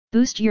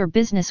Boost your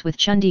business with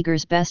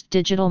Chandigarh's best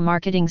digital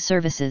marketing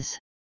services.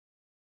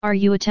 Are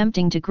you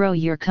attempting to grow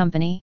your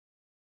company?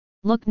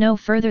 Look no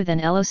further than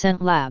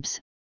Elocent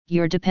Labs,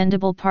 your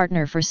dependable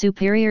partner for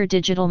superior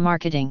digital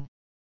marketing.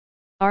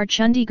 Our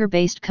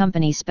Chandigarh-based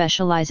company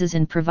specializes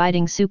in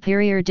providing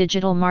superior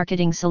digital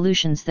marketing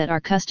solutions that are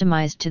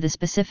customized to the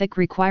specific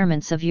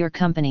requirements of your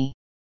company.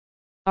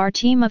 Our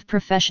team of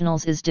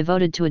professionals is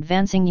devoted to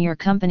advancing your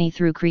company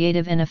through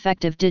creative and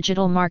effective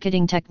digital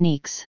marketing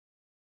techniques.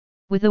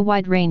 With a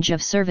wide range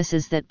of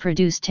services that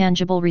produce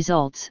tangible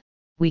results,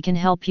 we can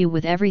help you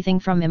with everything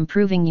from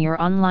improving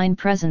your online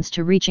presence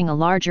to reaching a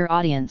larger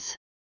audience.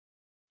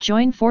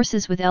 Join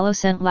forces with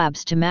Elocent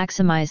Labs to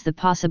maximize the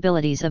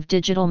possibilities of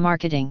digital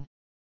marketing.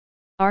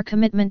 Our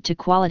commitment to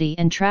quality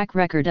and track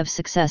record of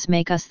success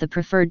make us the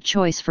preferred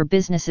choice for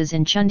businesses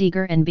in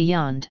Chandigarh and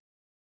beyond.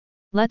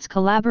 Let's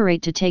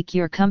collaborate to take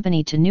your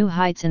company to new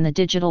heights in the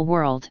digital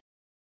world.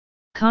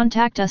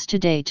 Contact us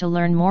today to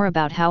learn more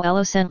about how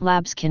Elocent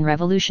Labs can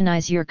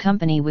revolutionize your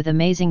company with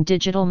amazing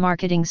digital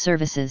marketing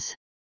services.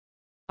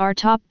 Our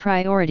top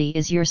priority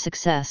is your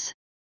success.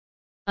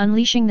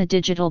 Unleashing the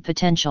digital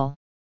potential.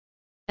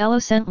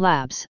 Elocent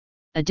Labs,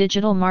 a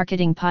digital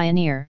marketing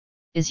pioneer,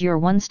 is your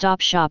one-stop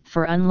shop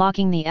for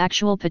unlocking the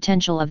actual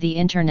potential of the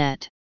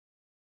Internet.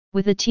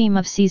 With a team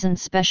of seasoned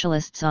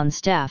specialists on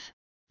staff,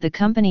 the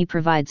company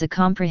provides a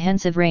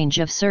comprehensive range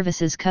of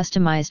services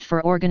customized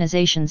for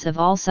organizations of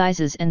all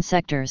sizes and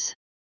sectors.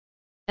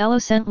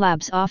 Elocent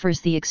Labs offers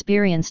the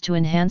experience to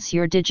enhance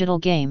your digital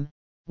game,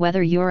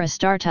 whether you're a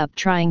startup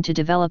trying to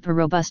develop a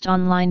robust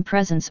online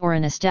presence or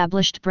an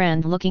established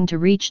brand looking to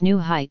reach new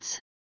heights.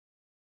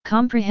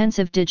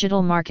 Comprehensive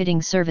digital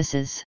marketing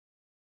services.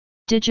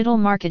 Digital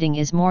marketing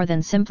is more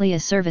than simply a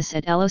service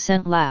at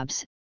Elocent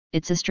Labs,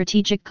 it's a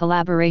strategic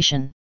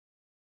collaboration.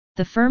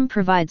 The firm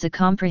provides a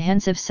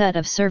comprehensive set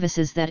of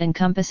services that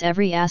encompass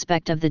every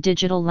aspect of the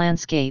digital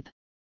landscape.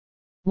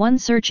 1.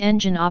 Search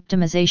engine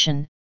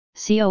optimization.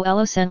 SEO.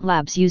 Elocent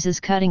Labs uses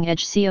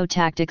cutting-edge SEO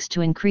tactics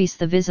to increase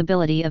the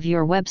visibility of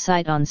your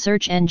website on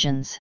search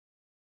engines.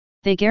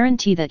 They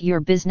guarantee that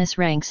your business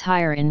ranks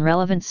higher in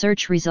relevant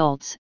search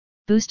results,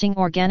 boosting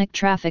organic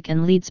traffic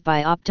and leads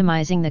by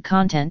optimizing the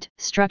content,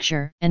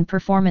 structure, and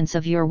performance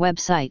of your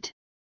website.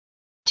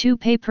 2.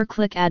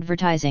 Pay-per-click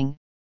advertising.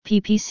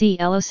 PPC.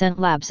 Elocent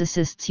Labs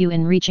assists you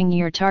in reaching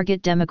your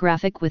target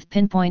demographic with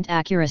pinpoint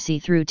accuracy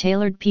through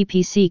tailored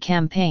PPC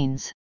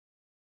campaigns.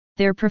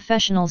 Their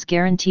professionals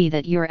guarantee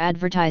that your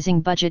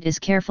advertising budget is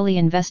carefully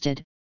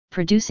invested,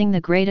 producing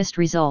the greatest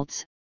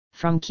results,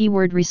 from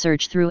keyword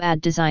research through ad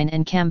design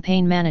and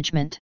campaign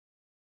management.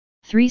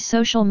 3.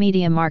 Social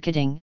media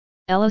marketing.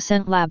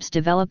 Elocent Labs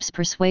develops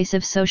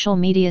persuasive social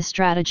media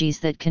strategies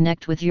that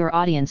connect with your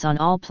audience on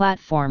all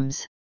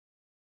platforms.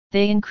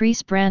 They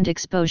increase brand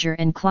exposure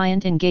and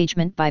client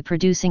engagement by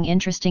producing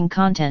interesting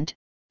content,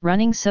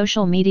 running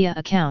social media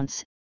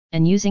accounts,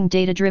 and using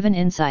data-driven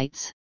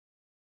insights.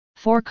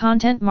 4.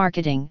 Content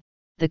marketing.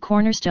 The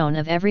cornerstone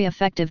of every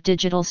effective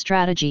digital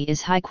strategy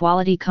is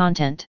high-quality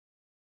content.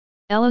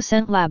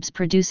 Elocent Labs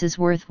produces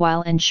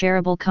worthwhile and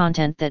shareable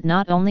content that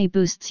not only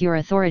boosts your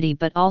authority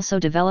but also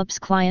develops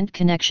client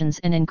connections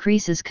and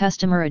increases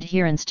customer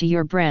adherence to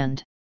your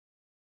brand.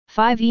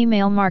 5.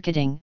 Email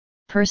marketing.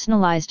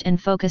 Personalized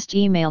and focused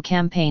email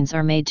campaigns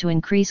are made to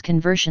increase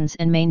conversions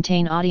and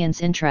maintain audience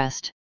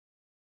interest.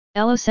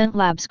 Elocent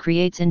Labs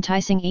creates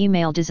enticing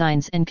email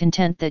designs and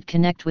content that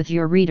connect with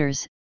your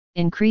readers,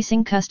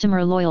 increasing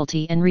customer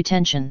loyalty and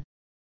retention.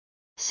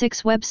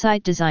 6.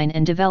 Website design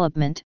and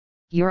development.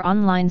 Your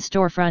online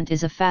storefront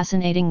is a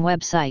fascinating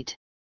website.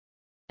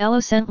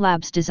 Elocent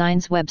Labs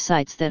designs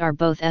websites that are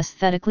both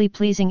aesthetically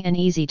pleasing and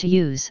easy to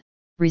use,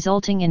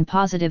 resulting in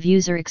positive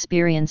user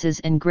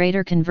experiences and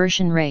greater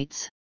conversion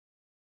rates.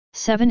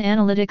 7.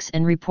 Analytics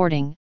and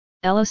reporting.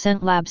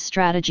 Elocent Labs'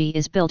 strategy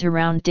is built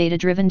around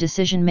data-driven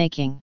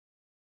decision-making.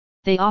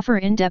 They offer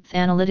in-depth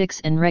analytics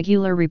and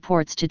regular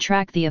reports to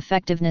track the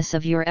effectiveness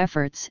of your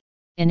efforts,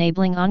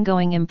 enabling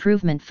ongoing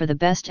improvement for the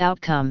best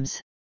outcomes.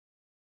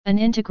 An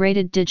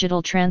integrated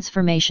digital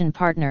transformation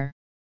partner.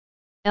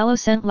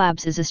 Elocent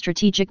Labs is a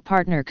strategic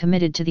partner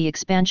committed to the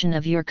expansion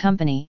of your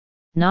company,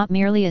 not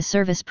merely a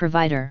service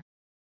provider.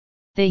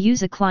 They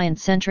use a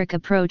client-centric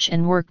approach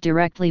and work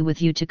directly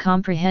with you to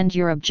comprehend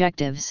your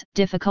objectives,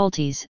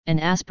 difficulties,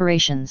 and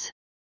aspirations.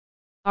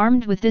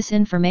 Armed with this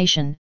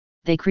information,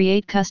 they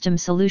create custom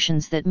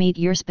solutions that meet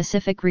your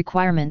specific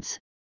requirements,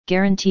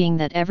 guaranteeing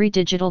that every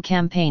digital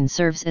campaign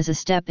serves as a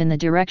step in the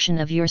direction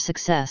of your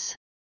success.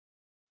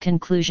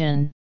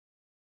 Conclusion.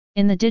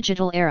 In the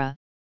digital era,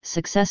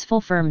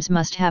 successful firms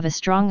must have a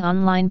strong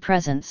online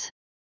presence.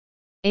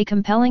 A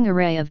compelling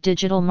array of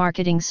digital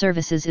marketing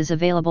services is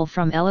available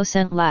from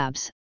Elocent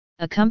Labs,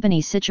 a company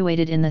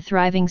situated in the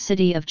thriving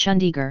city of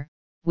Chandigarh,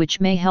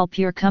 which may help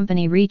your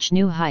company reach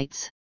new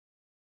heights.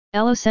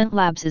 Elocent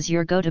Labs is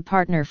your go-to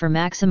partner for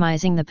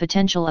maximizing the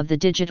potential of the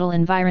digital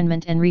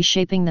environment and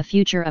reshaping the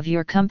future of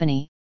your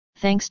company,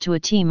 thanks to a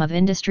team of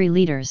industry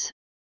leaders.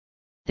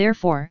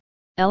 Therefore,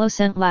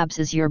 Elocent Labs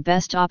is your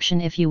best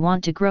option if you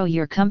want to grow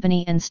your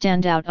company and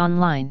stand out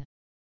online.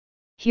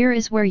 Here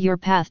is where your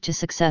path to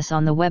success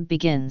on the web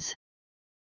begins.